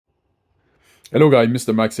Hello guys,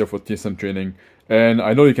 Mr. Max here for TSM Training, and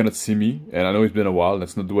I know you cannot see me, and I know it's been a while,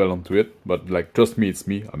 let's not dwell onto it, but like, trust me, it's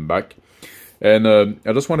me, I'm back. And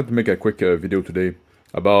I just wanted to make a quick video today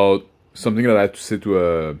about something that I had to say to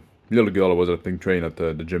a little girl I was helping train at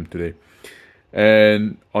the gym today.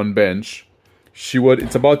 And on bench,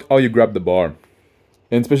 it's about how you grab the bar,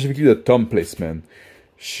 and specifically the thumb placement.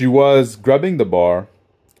 She was grabbing the bar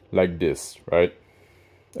like this, right?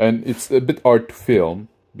 And it's a bit hard to film,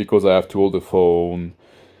 because I have to hold the phone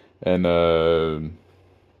and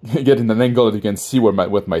get in an angle that you can see what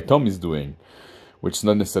my thumb is doing, which is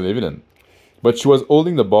not necessarily evident. But she was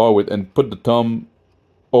holding the bar and put the thumb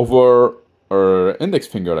over her index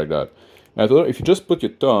finger like that. And I told her, if you just put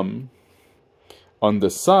your thumb on the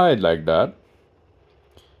side like that,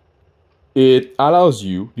 it allows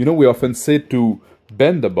you, we often say to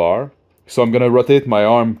bend the bar. So I'm gonna rotate my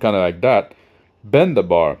arm kind of like that. Bend the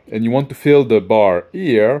bar, and you want to feel the bar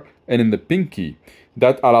here and in the pinky.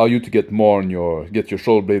 That allow you to get your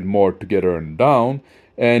shoulder blade more together and down,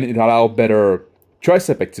 and it allow better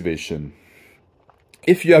tricep activation.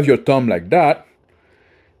 If you have your thumb like that,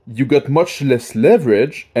 you got much less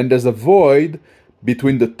leverage, and there's a void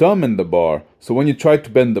between the thumb and the bar. So when you try to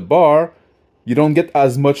bend the bar, you don't get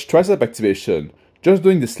as much tricep activation. Just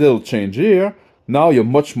doing this little change here, now you're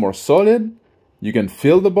much more solid, you can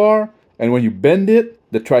feel the bar, and when you bend it,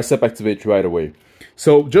 the tricep activates right away.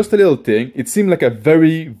 So just a little thing. It seemed like a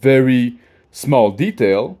very, very small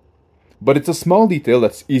detail, but it's a small detail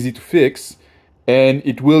that's easy to fix, and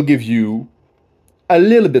it will give you a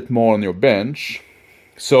little bit more on your bench.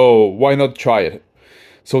 So why not try it?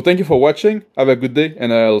 So thank you for watching. Have a good day,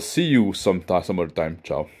 and I'll see you some other time.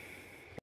 Ciao.